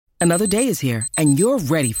Another day is here, and you're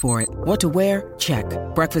ready for it. What to wear? Check.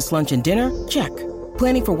 Breakfast, lunch, and dinner? Check.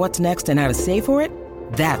 Planning for what's next and how to save for it?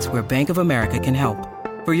 That's where Bank of America can help.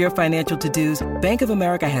 For your financial to-dos, Bank of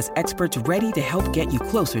America has experts ready to help get you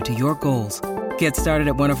closer to your goals. Get started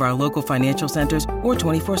at one of our local financial centers or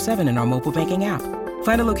 24/7 in our mobile banking app.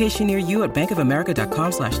 Find a location near you at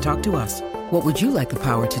bankofamerica.com/talktous. What would you like the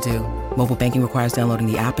power to do? Mobile banking requires downloading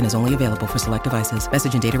the app and is only available for select devices.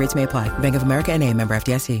 Message and data rates may apply. Bank of America N.A., member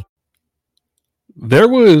FDIC. There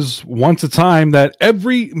was once a time that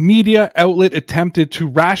every media outlet attempted to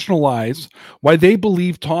rationalize why they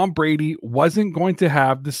believed Tom Brady wasn't going to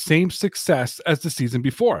have the same success as the season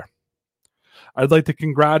before. I'd like to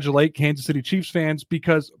congratulate Kansas City Chiefs fans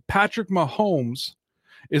because Patrick Mahomes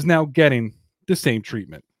is now getting the same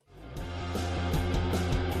treatment.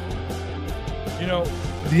 You know,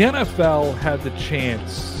 the NFL had the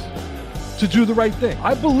chance to do the right thing.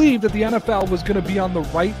 I believe that the NFL was going to be on the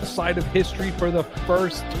right side of history for the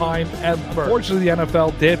first time ever. Unfortunately, the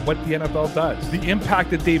NFL did what the NFL does. The impact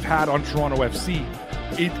that they've had on Toronto FC,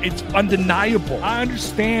 it's undeniable. I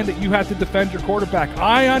understand that you have to defend your quarterback.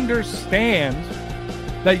 I understand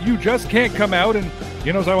that you just can't come out and,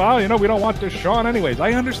 say, well, we don't want this Sean anyways.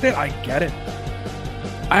 I understand. I get it.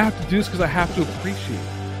 I have to do this because I have to appreciate it.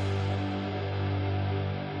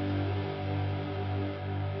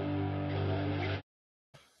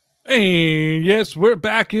 Hey, yes, we're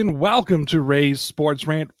back in. Welcome to Ray's Sports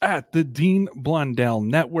Rant at the Dean Blundell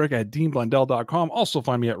Network at deanblundell.com. Also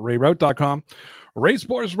find me at rayroute.com. Ray's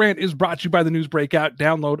Sports Rant is brought to you by the Newsbreak app.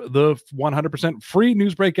 Download the 100% free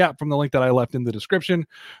Newsbreak app from the link that I left in the description.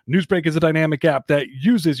 Newsbreak is a dynamic app that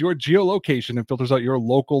uses your geolocation and filters out your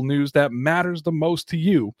local news that matters the most to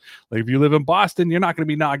you. Like if you live in Boston, you're not going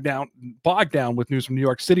to be bogged down with news from New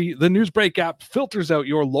York City. The Newsbreak app filters out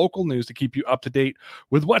your local news to keep you up to date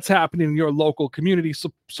with what's happening in your local community.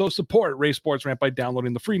 So support Ray's Sports Rant by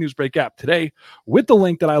downloading the free Newsbreak app today with the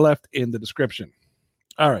link that I left in the description.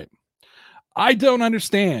 All right. I don't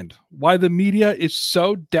understand why the media is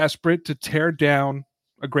so desperate to tear down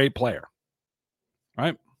a great player,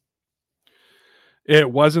 right?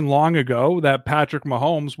 It wasn't long ago that Patrick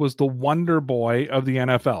Mahomes was the wonder boy of the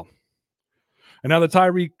NFL. And now that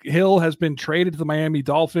Tyreek Hill has been traded to the Miami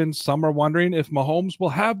Dolphins, some are wondering if Mahomes will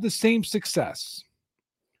have the same success.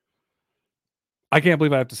 I can't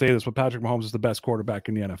believe I have to say this, but Patrick Mahomes is the best quarterback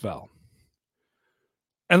in the NFL.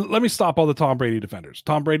 And let me stop all the Tom Brady defenders.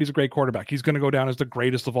 Tom Brady's a great quarterback. He's going to go down as the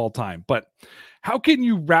greatest of all time. But how can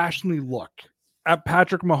you rationally look at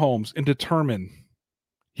Patrick Mahomes and determine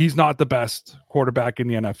he's not the best quarterback in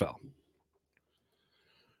the NFL?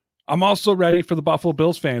 I'm also ready for the Buffalo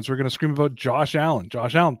Bills fans who are going to scream about Josh Allen.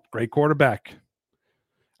 Josh Allen, great quarterback.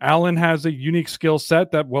 Allen has a unique skill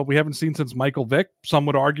set that, we haven't seen since Michael Vick. Some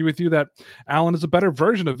would argue with you that Allen is a better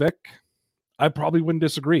version of Vick. I probably wouldn't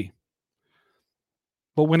disagree.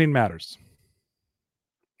 But winning matters.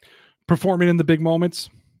 Performing in the big moments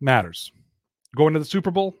matters. Going to the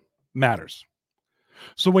Super Bowl matters.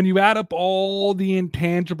 So when you add up all the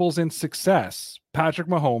intangibles in success, Patrick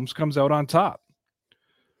Mahomes comes out on top.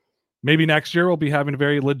 Maybe next year we'll be having a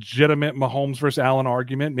very legitimate Mahomes versus Allen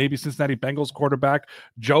argument. Maybe Cincinnati Bengals quarterback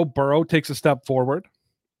Joe Burrow takes a step forward.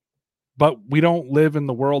 But we don't live in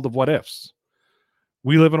the world of what ifs.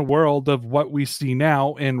 We live in a world of what we see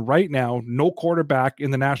now, and right now, no quarterback in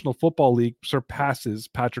the National Football League surpasses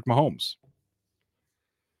Patrick Mahomes.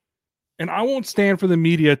 And I won't stand for the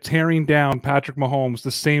media tearing down Patrick Mahomes the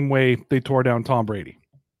same way they tore down Tom Brady.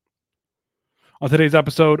 On today's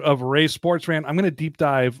episode of Ray's Sports Rant, I'm going to deep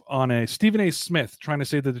dive on a Stephen A. Smith trying to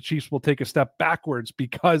say that the Chiefs will take a step backwards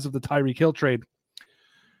because of the Tyreek Hill trade,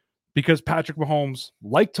 because Patrick Mahomes,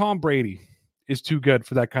 like Tom Brady, is too good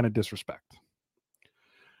for that kind of disrespect.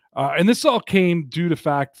 And this all came due to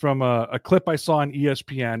fact from a clip I saw on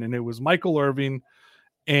ESPN, and it was Michael Irvin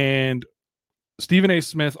and Stephen A.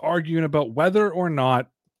 Smith arguing about whether or not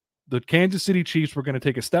the Kansas City Chiefs were going to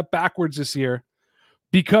take a step backwards this year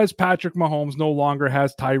because Patrick Mahomes no longer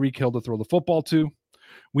has Tyreek Hill to throw the football to.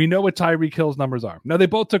 We know what Tyreek Hill's numbers are. Now, they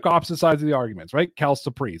both took opposite sides of the arguments, right? Cal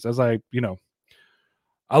Surprise, as I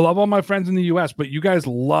love all my friends in the U.S., but you guys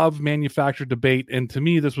love manufactured debate, and to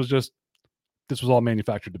me, this was all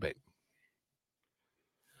manufactured debate.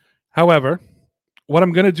 However, what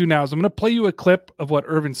I'm going to do now is I'm going to play you a clip of what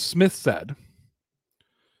Irvin Smith said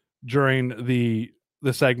during the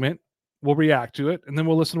segment. We'll react to it, and then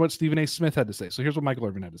we'll listen to what Stephen A. Smith had to say. So here's what Michael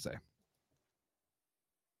Irvin had to say.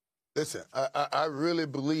 Listen, I really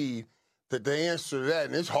believe that the answer to that,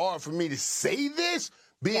 and it's hard for me to say this,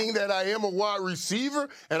 being that I am a wide receiver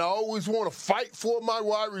and I always want to fight for my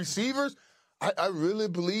wide receivers, I really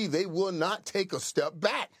believe they will not take a step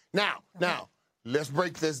back. Now, let's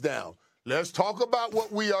break this down. Let's talk about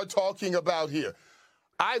what we are talking about here.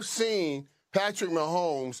 I've seen Patrick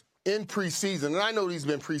Mahomes in preseason, and I know these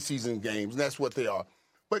have been preseason games, and that's what they are.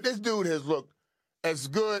 But this dude has looked as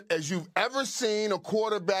good as you've ever seen a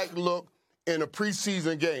quarterback look in a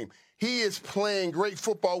preseason game. He is playing great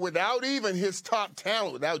football without even his top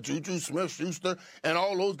talent, without Juju Smith-Schuster and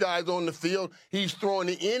all those guys on the field. He's throwing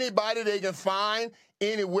to anybody they can find,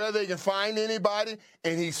 anywhere they can find anybody,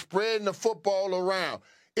 and he's spreading the football around.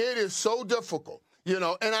 It is so difficult, and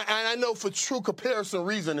I know for true comparison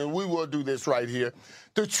reason, and we will do this right here,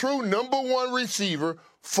 the true number one receiver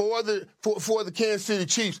for the Kansas City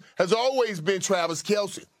Chiefs has always been Travis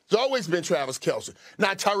Kelce. It's always been Travis Kelce.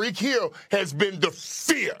 Now, Tyreek Hill has been the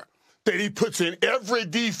fear that he puts in every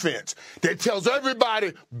defense that tells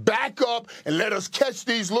everybody, back up and let us catch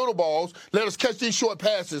these little balls, let us catch these short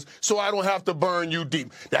passes so I don't have to burn you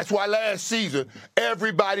deep. That's why last season,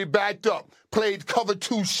 everybody backed up, played cover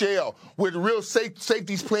 2 shell with real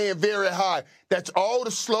safeties playing very high. That's all to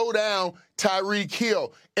slow down Tyreek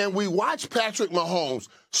Hill. And we watched Patrick Mahomes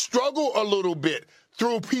struggle a little bit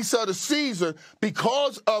through a piece of the season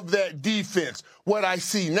because of that defense. What I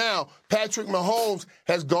see now, Patrick Mahomes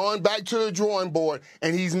has gone back to the drawing board,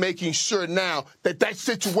 and he's making sure now that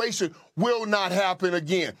situation will not happen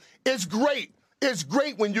again. It's great. It's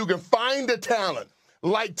great when you can find the talent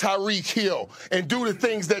like Tyreek Hill and do the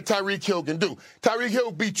things that Tyreek Hill can do. Tyreek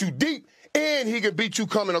Hill beat you deep, and he can beat you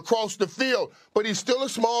coming across the field, but he's still a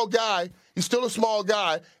small guy. He's still a small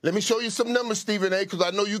guy. Let me show you some numbers, Stephen A., because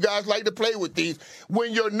I know you guys like to play with these.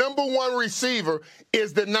 When your number one receiver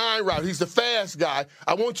is the 9 route, he's the fast guy,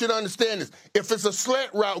 I want you to understand this. If it's a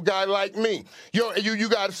slant route guy like me, you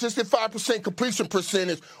got a 65% completion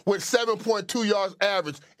percentage with 7.2 yards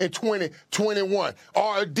average in 2021.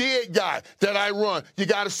 Or a dig guy that I run, you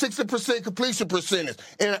got a 60% completion percentage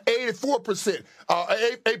and an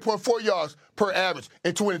 8.4 yards per average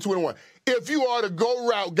in 2021. If you are the go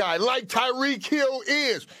route guy, like Tyreek Hill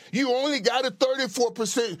is, you only got a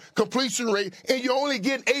 34% completion rate, and you only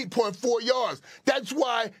get 8.4 yards. That's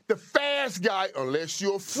why the fast guy, unless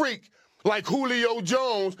you're a freak, like Julio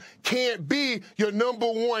Jones, can't be your number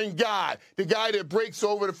one guy, the guy that breaks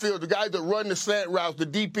over the field, the guy that runs the slant routes, the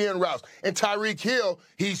deep end routes. And Tyreek Hill,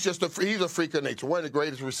 he's a freak of nature, one of the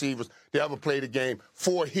greatest receivers to ever play the game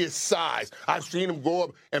for his size. I've seen him go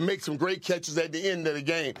up and make some great catches at the end of the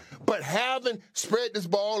game. But having spread this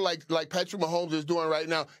ball like Patrick Mahomes is doing right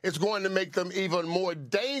now, it's going to make them even more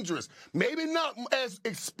dangerous. Maybe not as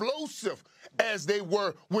explosive as they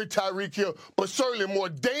were with Tyreek Hill, but certainly more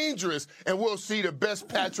dangerous, and we'll see the best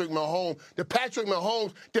Patrick Mahomes, the Patrick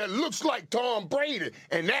Mahomes that looks like Tom Brady,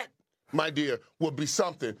 and that, my dear, will be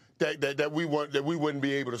something that we wouldn't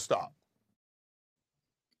be able to stop.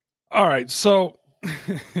 All right, so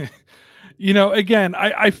again,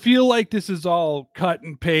 I feel like this is all cut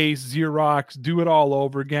and paste, Xerox, do it all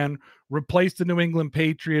over again. Replace the New England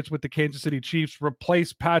Patriots with the Kansas City Chiefs.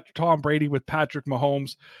 Replace Tom Brady with Patrick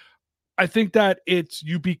Mahomes. I think that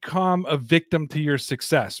you become a victim to your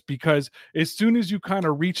success, because as soon as you kind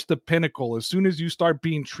of reach the pinnacle, as soon as you start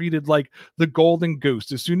being treated like the golden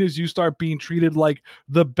goose, as soon as you start being treated like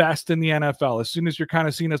the best in the NFL, as soon as you're kind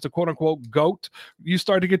of seen as the quote unquote GOAT, you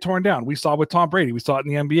start to get torn down. We saw it with Tom Brady. We saw it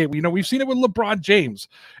in the NBA. We've seen it with LeBron James.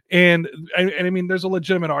 And I mean, there's a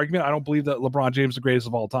legitimate argument. I don't believe that LeBron James is the greatest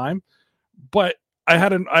of all time, but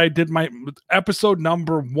I did my episode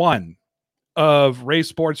number 1 of Ray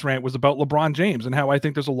Sports Rant was about LeBron James and how I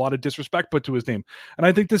think there's a lot of disrespect put to his name. And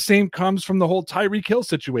I think the same comes from the whole Tyreek Hill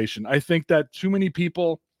situation. I think that too many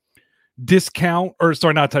people Patrick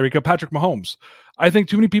Mahomes. I think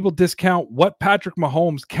too many people discount what Patrick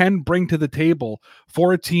Mahomes can bring to the table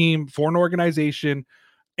for a team, for an organization.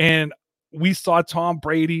 And we saw Tom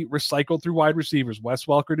Brady recycle through wide receivers, Wes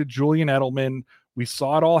Welker to Julian Edelman. We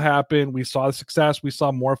saw it all happen. We saw the success. We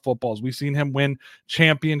saw more footballs. We've seen him win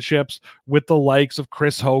championships with the likes of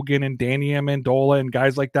Chris Hogan and Danny Amendola and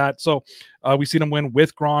guys like that. So we've seen him win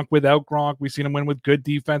with Gronk, without Gronk. We've seen him win with good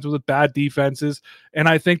defenses, with bad defenses. And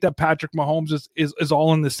I think that Patrick Mahomes is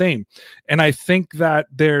all in the same. And I think that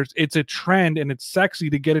it's a trend, and it's sexy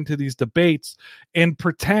to get into these debates and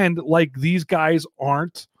pretend like these guys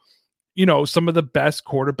aren't, some of the best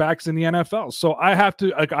quarterbacks in the NFL. So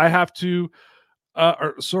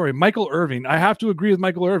Michael Irvin. I have to agree with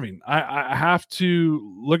Michael Irvin. I have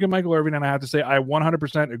to look at Michael Irvin, and I have to say I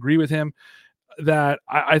 100% agree with him that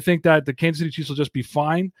I think that the Kansas City Chiefs will just be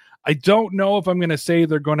fine. I don't know if I'm going to say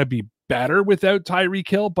they're going to be better without Tyreek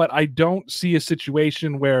Hill, but I don't see a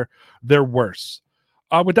situation where they're worse.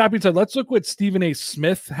 With that being said, let's look what Stephen A.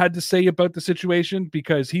 Smith had to say about the situation,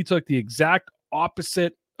 because he took the exact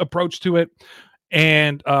opposite approach to it,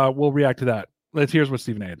 and we'll react to that. Here's what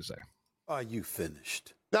Stephen A. had to say. Are you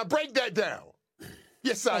finished? Now break that down.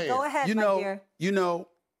 Yes, I am. Go ahead, my dear.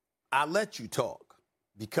 I let you talk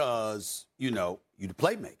because, you're the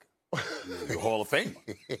playmaker. You're a Hall of Famer.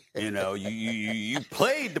 You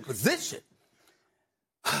played the position.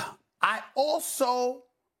 I also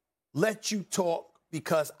let you talk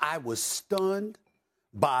because I was stunned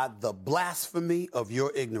by the blasphemy of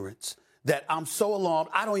your ignorance that I'm so alarmed,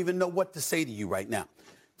 I don't even know what to say to you right now.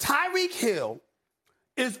 Tyreek Hill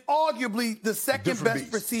is arguably the second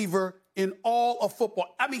best receiver in all of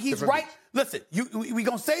football. I mean, he's right. Listen, we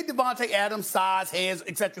going to say Devontae Adams, size, hands,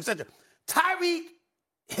 et cetera, et cetera. Tyreek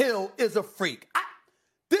Hill is a freak.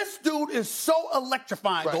 This dude is so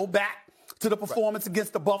electrifying. Right. Go back to the performance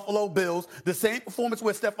against the Buffalo Bills, the same performance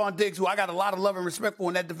with Stephon Diggs, who I got a lot of love and respect for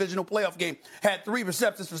in that divisional playoff game, had 3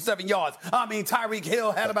 receptions for 7 yards. I mean, Tyreek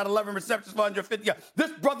Hill had about 11 receptions for 150 yards. This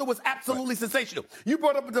brother was absolutely sensational. You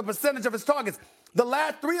brought up the percentage of his targets. The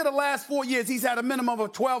last 3 of the last 4 years, he's had a minimum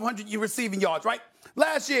of 1,200 receiving yards, right?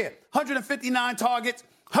 Last year, 159 targets,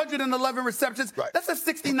 111 receptions. Right. That's a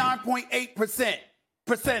 69.8%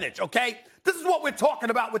 percentage, okay? This is what we're talking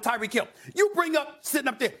about with Tyreek Hill. You bring up, sitting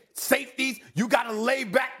up there, safeties. You got to lay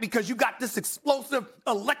back because you got this explosive,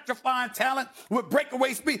 electrifying talent with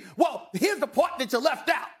breakaway speed. Well, here's the part that you left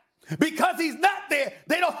out. Because he's not there,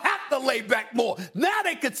 they don't have to lay back more. Now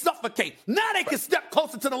they can suffocate. Now they can step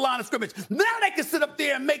closer to the line of scrimmage. Now they can sit up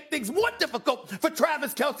there and make things more difficult for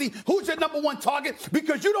Travis Kelce, who's your number 1 target,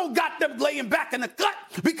 because you don't got them laying back in the cut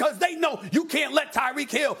because they know you can't let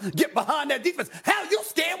Tyreek Hill get behind that defense. Hell, you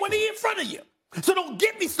scared when he in front of you. So don't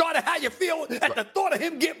get me started how you feel at the thought of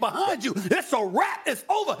him getting behind you. It's a wrap. It's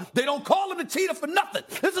over. They don't call him a cheater for nothing.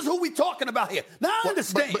 This is who we talking about here. Now, I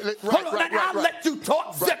understand. I'll let you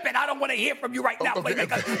talk. Zip it. I don't want to hear from you right now,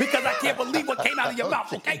 playmaker, because I can't believe what came out of your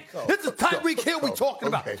mouth, okay? This is Tyreek Hill we talking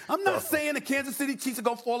about. I'm not saying the Kansas City Chiefs are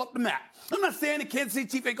going to fall up the map. I'm not saying the Kansas City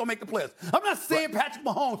Chiefs ain't going to make the playoffs. I'm not saying Patrick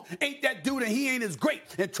Mahomes ain't that dude and he ain't as great.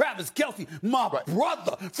 And Travis Kelce, my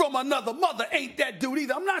brother from another mother, ain't that dude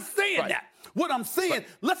either. I'm not saying that. What I'm saying,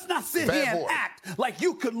 let's not sit here and act like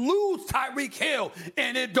you could lose Tyreek Hill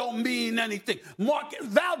and it don't mean anything.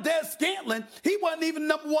 Valdez-Scantling, he wasn't even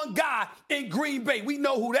number 1 guy in Green Bay. We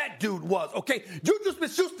know who that dude was, okay? Juju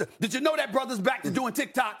Smith-Schuster, did you know that brother's back to doing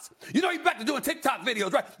TikToks? You know he's back to doing TikTok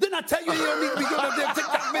videos, right? Didn't I tell you he don't need to be doing those damn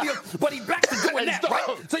TikTok videos? But he's back to doing that,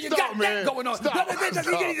 right? So you got that going on.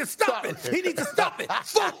 He needs to stop it. He needs to stop it.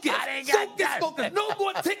 Focus. No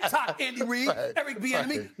more TikTok, Andy Reid, Eric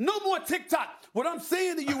Bieniemy. No more TikTok. What I'm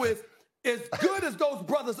saying to you is, as good as those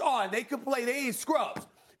brothers are, and they can play, they ain't scrubs.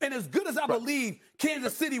 And as good as I believe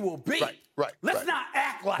Kansas City will be, let's not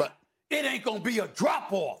act like it ain't going to be a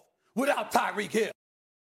drop-off without Tyreek Hill.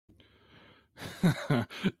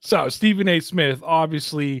 So Stephen A. Smith,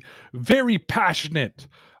 obviously very passionate,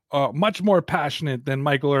 much more passionate than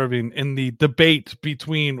Michael Irvin in the debate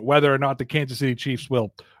between whether or not the Kansas City Chiefs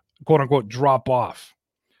will, quote-unquote, drop off.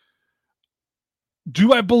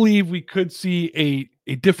 Do I believe we could see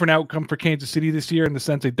a different outcome for Kansas City this year in the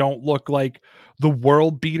sense they don't look like the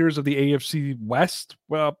world beaters of the AFC West?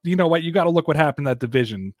 Well, you know what? You got to look what happened in that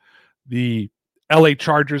division. The LA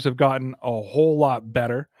Chargers have gotten a whole lot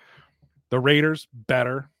better. The Raiders,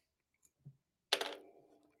 better.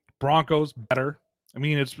 Broncos, better. I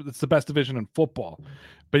mean, it's the best division in football.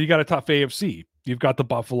 But you got a tough AFC. You've got the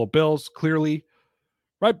Buffalo Bills, clearly.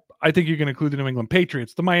 Right, I think you can include the New England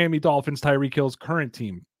Patriots, the Miami Dolphins, Tyreek Hill's current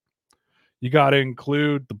team. You got to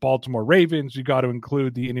include the Baltimore Ravens. You got to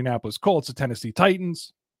include the Indianapolis Colts, the Tennessee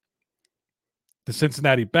Titans, the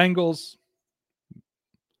Cincinnati Bengals.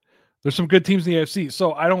 There's some good teams in the AFC,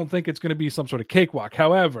 so I don't think it's going to be some sort of cakewalk.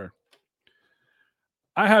 However,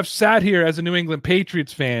 I have sat here as a New England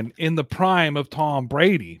Patriots fan in the prime of Tom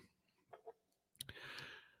Brady.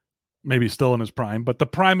 Maybe still in his prime, but the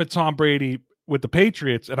prime of Tom Brady with the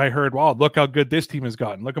Patriots, and I heard, wow, look how good this team has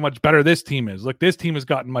gotten. Look how much better this team is. Look, this team has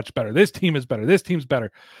gotten much better. This team is better. This team's better.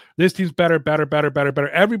 This team's better.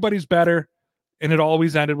 Everybody's better. And it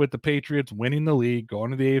always ended with the Patriots winning the league,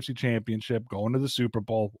 going to the AFC Championship, going to the Super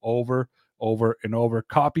Bowl over and over.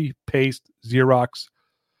 Copy, paste, Xerox,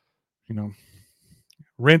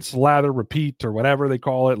 rinse, lather, repeat, or whatever they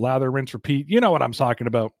call it. Lather, rinse, repeat. You know what I'm talking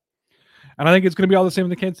about. And I think it's going to be all the same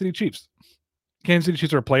with the Kansas City Chiefs. Kansas City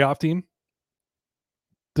Chiefs are a playoff team,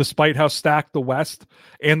 despite how stacked the West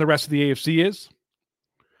and the rest of the AFC is.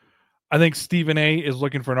 I think Stephen A. is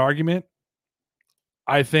looking for an argument.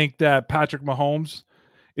 I think that Patrick Mahomes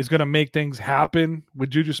is going to make things happen with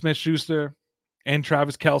Juju Smith-Schuster. and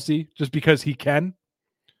Travis Kelce just because he can.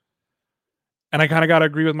 And I kind of got to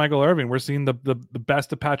agree with Michael Irvin. We're seeing the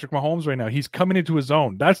best of Patrick Mahomes right now. He's coming into his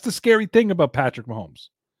own. That's the scary thing about Patrick Mahomes.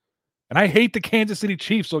 And I hate the Kansas City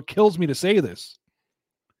Chiefs, so it kills me to say this.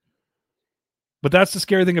 But that's the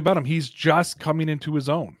scary thing about him. He's just coming into his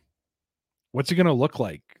own. What's he going to look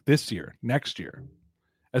like this year, next year,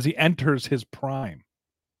 as he enters his prime?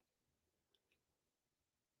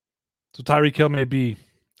 So Tyreek Hill may be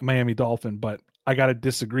a Miami Dolphin, but I got to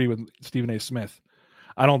disagree with Stephen A. Smith.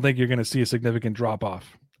 I don't think you're going to see a significant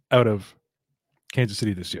drop-off out of Kansas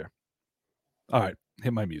City this year. All right,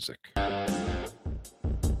 hit my music.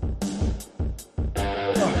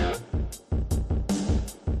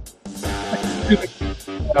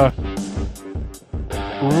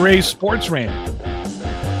 Ray Sports Rant.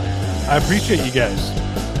 I appreciate you guys.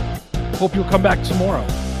 Hope you'll come back tomorrow.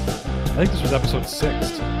 I think this was episode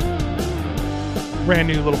 6. Brand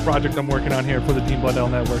new little project I'm working on here for the Dean Blundell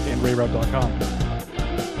Network and RayRoute.com.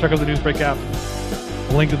 Check out the Newsbreak app.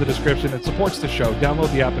 Link in the description. It supports the show.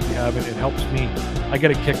 Download the app if you haven't. It helps me. I get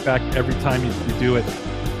a kickback every time you do it.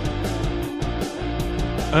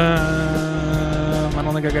 I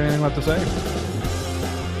don't think I got anything left to say.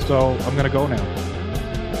 So I'm going to go now.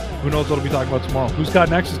 Who knows what we'll be talking about tomorrow? Who's Got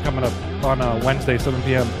Next is coming up on Wednesday, 7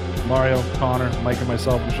 p.m. Mario, Connor, Mike, and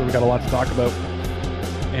myself. I'm sure we got a lot to talk about.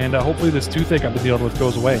 And hopefully this toothache I've been dealing with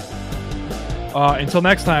goes away. Until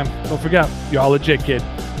next time, don't forget, you're all legit, kid.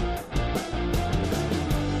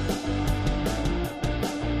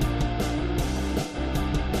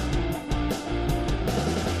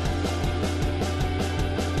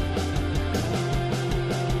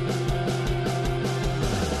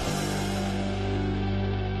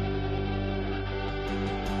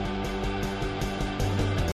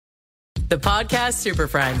 The Podcast Super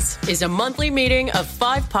Friends is a monthly meeting of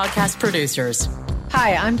 5 podcast producers.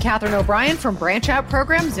 Hi, I'm Katherine O'Brien from Branch Out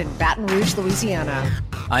Programs in Baton Rouge, Louisiana.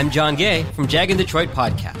 I'm John Gay from Jag and Detroit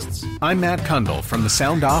Podcasts. I'm Matt Kundle from the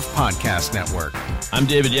Sound Off Podcast Network. I'm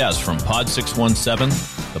David Yaz from Pod 617,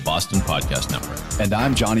 the Boston Podcast Network. And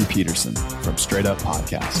I'm Johnny Peterson from Straight Up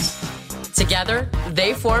Podcasts. Together,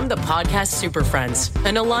 they form the Podcast Super Friends,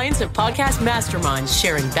 an alliance of podcast masterminds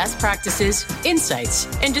sharing best practices, insights,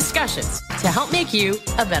 and discussions to help make you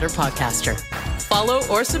a better podcaster. Follow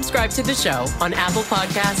or subscribe to the show on Apple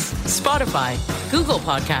Podcasts, Spotify, Google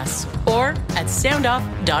Podcasts, or at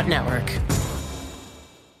soundoff.network.